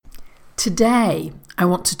Today, I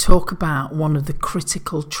want to talk about one of the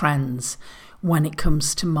critical trends when it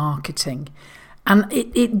comes to marketing. And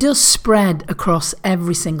it does spread across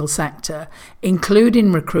every single sector,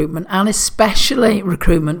 including recruitment and especially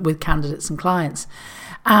recruitment with candidates and clients.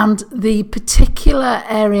 And the particular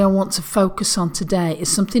area I want to focus on today is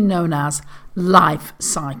something known as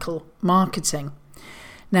Lifecycle marketing.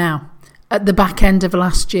 Now, at the back end of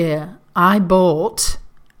last year, I bought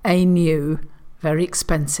a new, very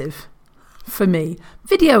expensive, for me,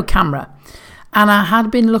 video camera. And I had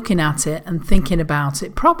been looking at it and thinking about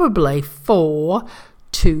it probably for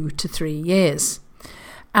 2 to 3 years.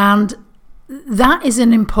 And that is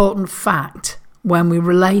an important fact when we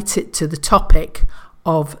relate it to the topic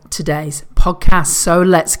of today's podcast. So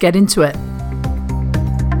let's get into it.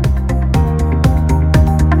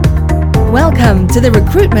 Welcome to the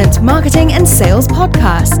Recruitment, Marketing and Sales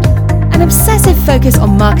Podcast. An obsessive focus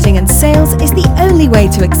on marketing and sales is the only way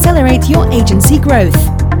to accelerate your agency growth.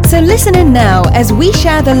 So listen in now as we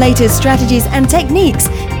share the latest strategies and techniques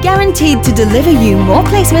guaranteed to deliver you more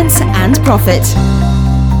placements and profit.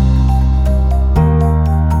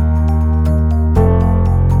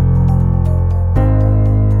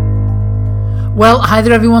 Well, hi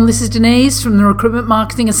there everyone, this is Denise from the Recruitment,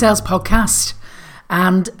 Marketing and Sales Podcast.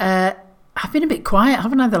 And I've been a bit quiet,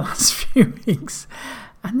 haven't I, the last few weeks?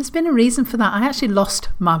 And there's been a reason for that. I actually lost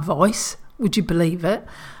my voice, would you believe it?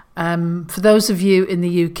 For those of you in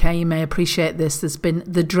the UK, you may appreciate this. There's been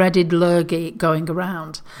the dreaded lurgy going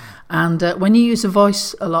around. And when you use a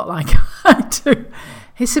voice a lot like I do,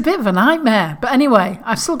 it's a bit of a nightmare. But anyway,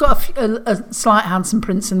 I've still got a slight Hansen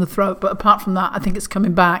Prince in the throat. But apart from that, I think it's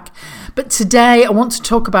coming back. But today, I want to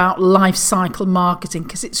talk about life cycle marketing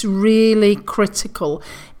because it's really critical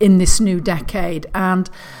in this new decade. And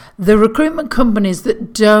the recruitment companies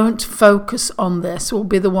that don't focus on this will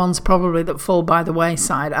be the ones probably that fall by the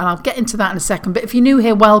wayside. And I'll get into that in a second. But if you're new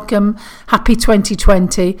here, welcome. Happy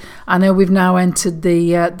 2020. I know we've now entered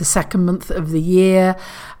the second month of the year.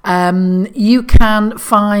 You can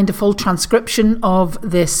find a full transcription of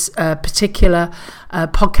this particular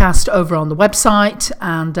podcast over on the website,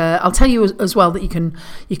 and I'll tell you as well that you can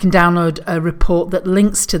download a report that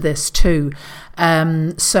links to this too.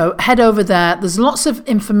 So head over there. There's lots of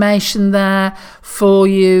information there for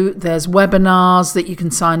you. There's webinars that you can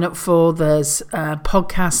sign up for. There's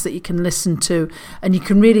podcasts that you can listen to, and you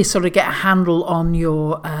can really sort of get a handle on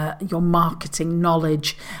your marketing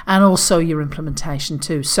knowledge and also your implementation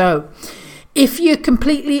too. So if you're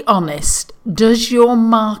completely honest, does your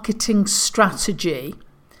marketing strategy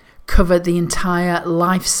cover the entire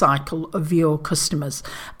life cycle of your customers?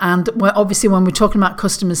 And obviously when we're talking about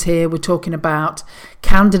customers here, we're talking about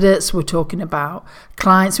candidates, we're talking about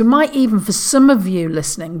clients. We might even, for some of you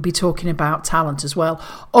listening, be talking about talent as well.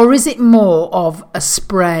 Or is it more of a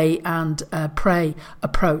spray and pray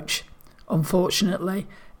approach? Unfortunately,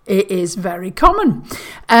 it is very common.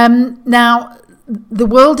 Now, the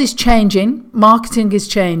world is changing, marketing is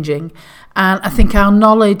changing, and I think our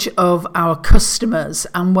knowledge of our customers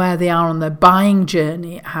and where they are on their buying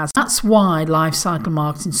journey has. That's why life cycle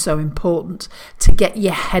marketing is so important to get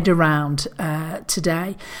your head around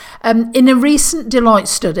today. In a recent Deloitte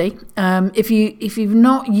study, if you've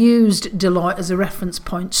not used Deloitte as a reference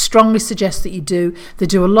point, strongly suggest that you do. They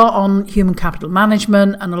do a lot on human capital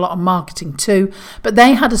management and a lot on marketing too. But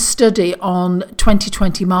they had a study on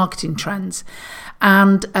 2020 marketing trends.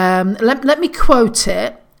 And let me quote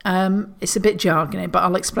it. It's a bit jargony, but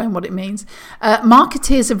I'll explain what it means.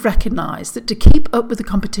 Marketeers have recognised that to keep up with the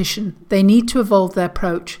competition, they need to evolve their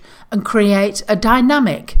approach and create a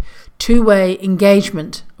dynamic two-way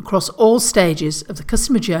engagement across all stages of the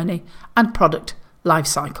customer journey and product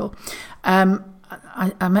lifecycle.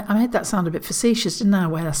 I made that sound a bit facetious, didn't I,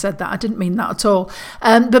 when I said that? I didn't mean that at all.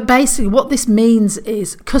 But basically what this means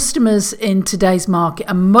is customers in today's market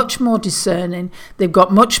are much more discerning. They've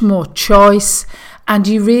got much more choice. And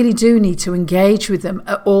you really do need to engage with them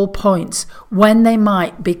at all points when they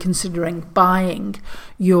might be considering buying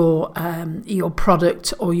your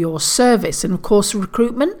product or your service. And of course,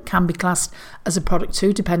 recruitment can be classed as a product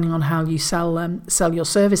too, depending on how you sell your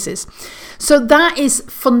services. So that is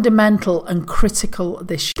fundamental and critical.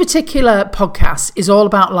 This particular podcast is all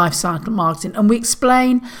about lifecycle marketing, and we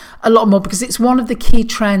explain a lot more because it's one of the key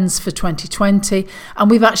trends for 2020.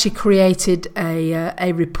 And we've actually created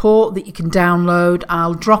a report that you can download.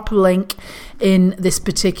 I'll drop a link in this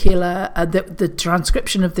particular the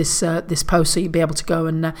transcription of this post, so you'll be able to go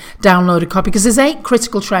and download a copy, because there's 8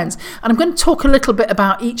 critical trends, and I'm going to talk a little bit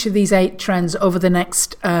about each of these 8 trends over the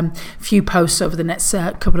next few posts over the next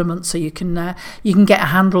couple of months, so you can get a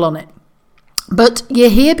handle on it. But you're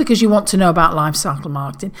here because you want to know about lifecycle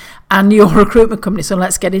marketing and your recruitment company. So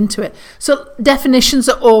let's get into it. So definitions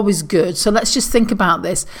are always good. So let's just think about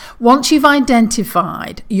this. Once you've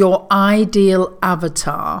identified your ideal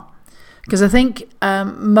avatar, because I think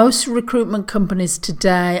most recruitment companies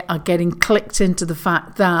today are getting clicked into the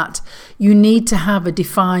fact that you need to have a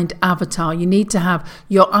defined avatar. You need to have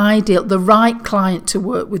your ideal, the right client to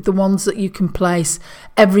work with, the ones that you can place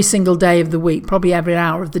every single day of the week, probably every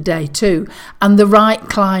hour of the day too, and the right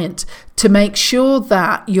client to make sure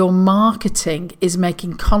that your marketing is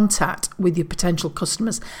making contact with your potential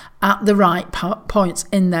customers at the right points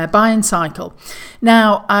in their buying cycle.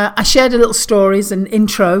 Now, I shared a little story as an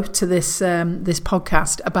intro to this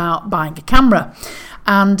podcast about buying a camera.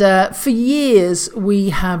 And for years,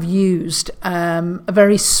 we have used a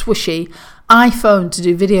very swishy iPhone to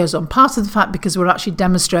do videos on. Part of the fact because we're actually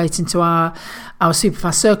demonstrating to our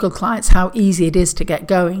Superfast Circle clients how easy it is to get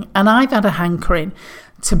going. And I've had a hankering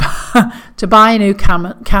to buy a new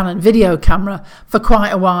Canon video camera for quite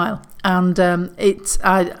a while. And I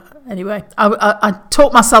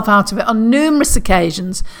talked myself out of it on numerous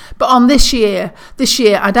occasions. But on this year,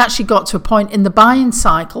 I'd actually got to a point in the buying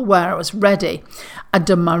cycle where I was ready. I'd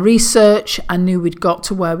done my research. I knew we'd got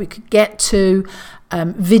to where we could get to.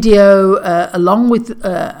 Video, along with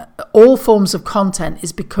all forms of content,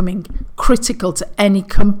 is becoming critical to any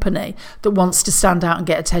company that wants to stand out and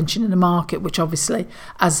get attention in the market, which obviously,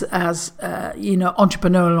 as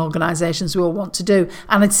entrepreneurial organisations we all want to do.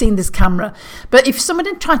 And I'd seen this camera. But if someone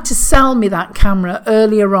had tried to sell me that camera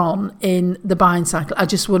earlier on in the buying cycle, I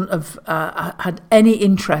just wouldn't have had any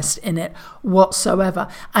interest in it whatsoever.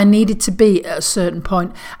 I needed to be at a certain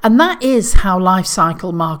point. And that is how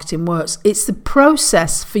lifecycle marketing works. It's the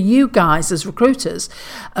process for you guys as recruiters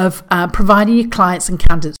of providing your clients and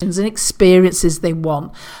candidates and experiences they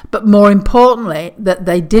want, but more importantly that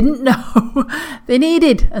they didn't know they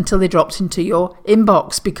needed until they dropped into your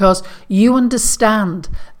inbox, because you understand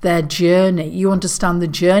their journey, you understand the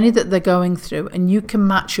journey that they're going through, and you can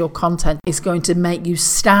match your content. It's going to make you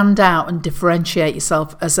stand out and differentiate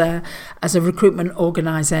yourself as a recruitment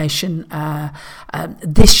organisation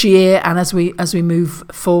this year and as we move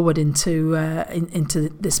forward into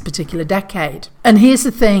this particular decade. And here's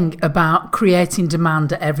the thing about creating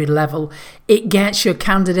demand at every level: it gets your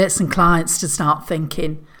candidates and clients to start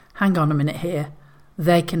thinking, hang on a minute here,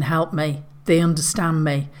 they can help me, they understand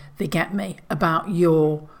me, they get me about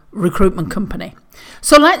your recruitment company.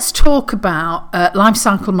 So let's talk about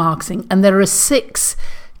lifecycle marketing, and there are 6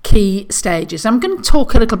 key stages. I'm going to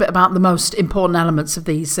talk a little bit about the most important elements of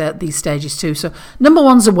these stages too. So number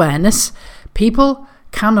 1's awareness. People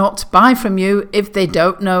cannot buy from you if they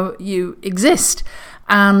don't know you exist.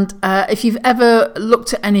 And if you've ever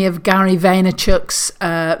looked at any of Gary Vaynerchuk's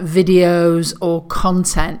videos or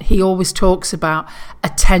content, he always talks about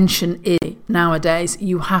attention. Nowadays,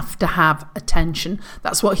 you have to have attention.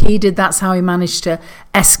 That's what he did. That's how he managed to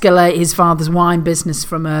escalate his father's wine business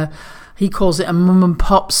from he calls it a mum and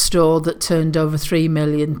pop store that turned over 3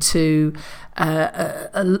 million to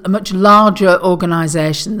a much larger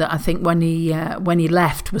organisation that I think when he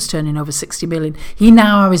left was turning over 60 million. He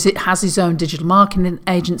now has his own digital marketing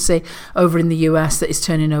agency over in the US that is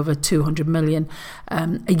turning over 200 million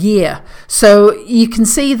a year. So you can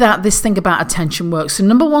see that this thing about attention works. So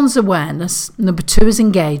number 1's awareness. Number 2 is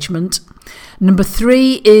engagement. Number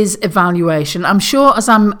 3 is evaluation. I'm sure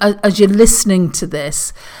as you're listening to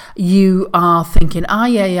this, you are thinking,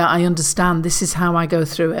 yeah, I understand. This is how I go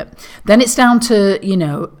through it. Then it's down to,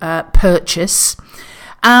 purchase.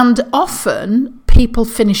 And often people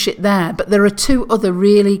finish it there. But there are 2 other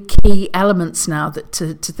really key elements now that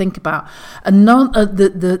to think about. And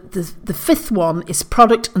the 5th one is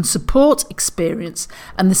product and support experience.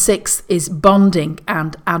 And the 6th is bonding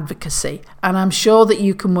and advocacy. And I'm sure that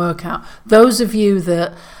you can work out, those of you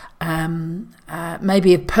that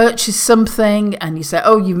maybe have purchased something and you say,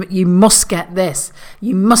 you must get this,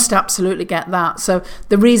 you must absolutely get that. So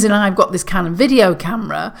the reason I've got this Canon video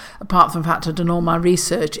camera, apart from the fact I've done all my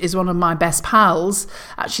research, is one of my best pals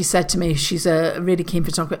actually said to me, she's a really keen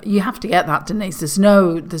photographer, you have to get that, Denise, there's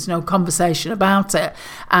no conversation about it.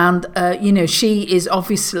 And she's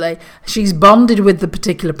bonded with the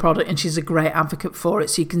particular product and she's a great advocate for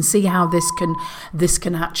it. So you can see how this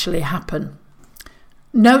can actually happen.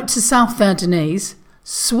 Note to self there, Denise,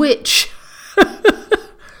 switch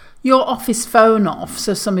your office phone off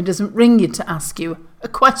so somebody doesn't ring you to ask you a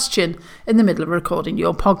question in the middle of recording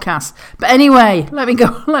your podcast. But anyway, let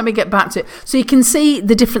me get back to it. So you can see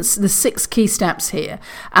the difference, the 6 key steps here,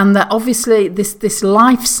 and that obviously this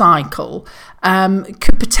life cycle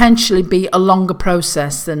could potentially be a longer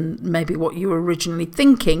process than maybe what you were originally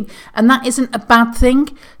thinking. And that isn't a bad thing,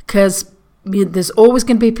 because there's always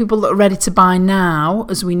going to be people that are ready to buy now,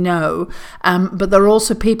 as we know, but there are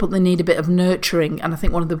also people that need a bit of nurturing. And I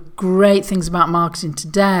think one of the great things about marketing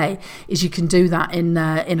today is you can do that in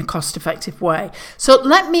a cost-effective way. So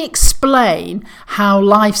let me explain how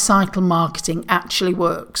life cycle marketing actually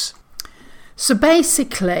works. So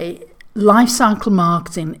basically, life cycle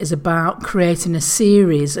marketing is about creating a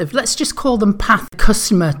series of, let's just call them path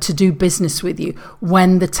customer to do business with you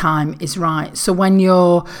when the time is right. So when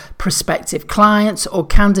your prospective clients or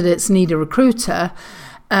candidates need a recruiter,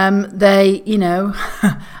 they,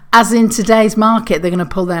 as in today's market, they're going to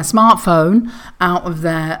pull their smartphone out of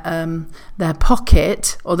their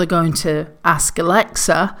pocket, or they're going to ask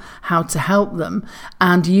Alexa how to help them,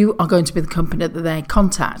 and you are going to be the company that they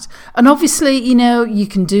contact. And obviously, you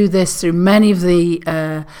can do this through many of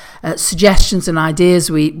the suggestions and ideas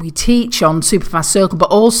we teach on Superfast Circle, but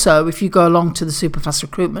also if you go along to the Superfast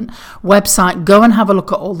Recruitment website, go and have a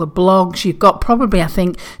look at all the blogs. You've got probably, I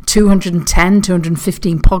think,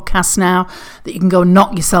 215 podcasts now that you can go and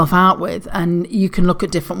knock yourself out with, and you can look at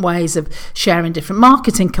different ways of sharing different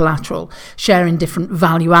marketing collateral, sharing different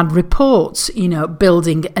value add reports,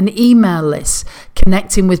 building an email list,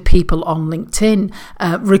 connecting with people on LinkedIn,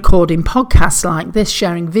 recording podcasts like this,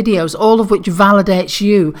 sharing videos, all of which validates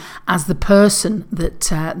you as the person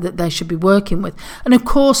that they should be working with. And of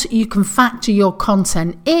course, you can factor your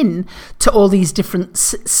content in to all these different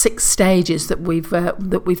 6 stages that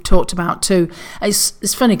we've talked about too.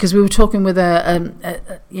 It's funny because we were talking with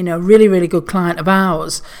a really, really good client of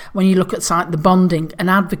ours when you look at the bonding and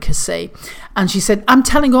advocacy. And she said, I'm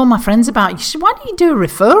telling all my friends about you. She said, why don't you do a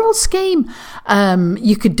referral scheme?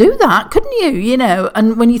 You could do that, couldn't you?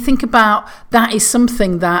 And when you think about that, is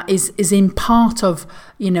something that is in part of,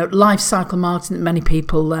 life cycle marketing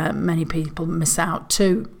that many people miss out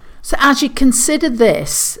too. So as you consider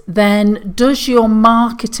this, then does your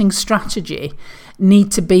marketing strategy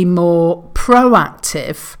need to be more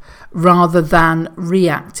proactive rather than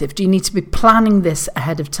reactive? Do you need to be planning this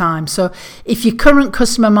ahead of time? So if your current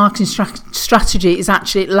customer marketing strategy is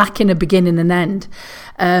actually lacking a beginning and end,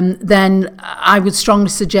 then I would strongly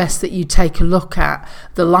suggest that you take a look at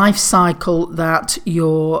the life cycle that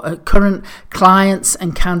your current clients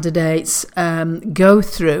and candidates go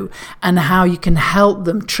through, and how you can help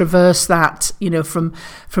them traverse that, from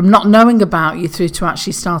not knowing about you through to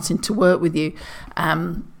actually starting to work with you.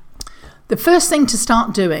 The first thing to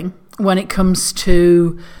start doing when it comes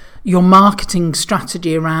to your marketing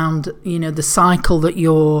strategy around, the cycle that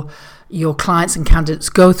your clients and candidates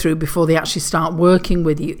go through before they actually start working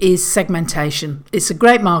with you, is segmentation. It's a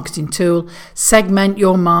great marketing tool. Segment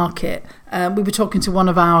your market. We were talking to one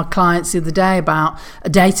of our clients the other day about a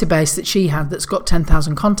database that she had that's got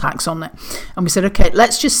 10,000 contacts on it. And we said, okay,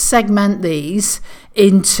 let's just segment these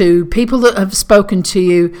into people that have spoken to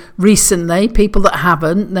you recently, people that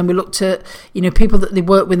haven't. And then we looked at, people that they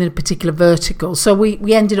work with in a particular vertical. So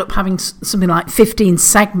we ended up having something like 15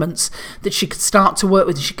 segments that she could start to work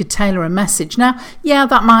with, and she could tailor a message. Now, yeah,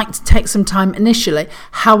 that might take some time initially.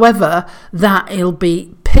 However, that'll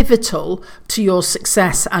be pivotal to your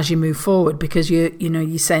success as you move forward, because you're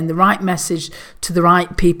saying the right message to the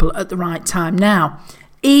right people at the right time. Now,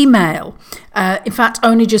 email. In fact,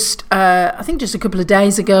 only I think just a couple of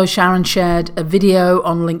days ago, Sharon shared a video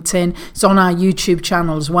on LinkedIn. It's on our YouTube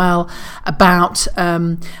channel as well, about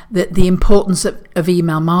the importance of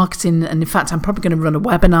email marketing. And in fact, I'm probably going to run a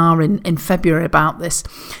webinar in February about this.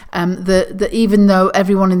 That even though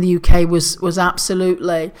everyone in the UK was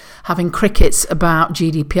absolutely having crickets about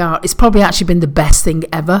GDPR, it's probably actually been the best thing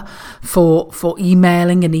ever for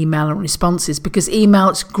emailing and email responses, because email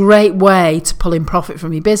is a great way to pull in profit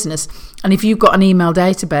from your business. And if you've got an email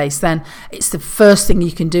database, then it's the first thing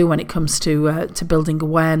you can do when it comes to building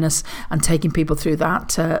awareness and taking people through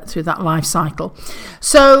that life cycle.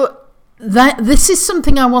 So this is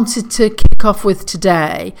something I wanted to kick off with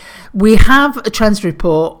today. We have a trends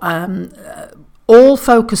report all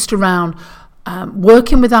focused around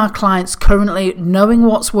working with our clients currently, knowing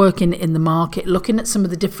what's working in the market, looking at some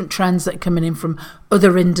of the different trends that are coming in from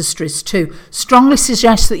other industries too. Strongly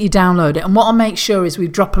suggest that you download it. And what I'll make sure is we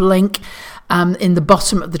drop a link in the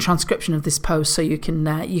bottom of the transcription of this post, so you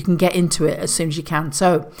can get into it as soon as you can.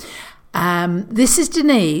 So this is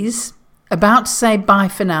Denise, about to say bye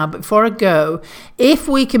for now, but before I go, if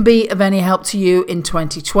we can be of any help to you in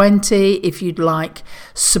 2020, if you'd like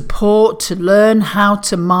support to learn how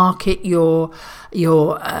to market your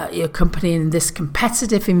company in this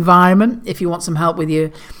competitive environment, if you want some help with your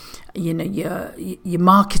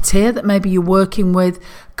marketeer that maybe you're working with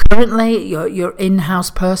currently, your in-house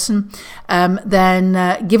person,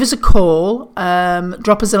 then give us a call,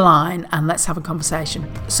 drop us a line, and let's have a conversation.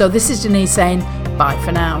 So this is Denise saying bye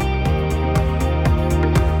for now.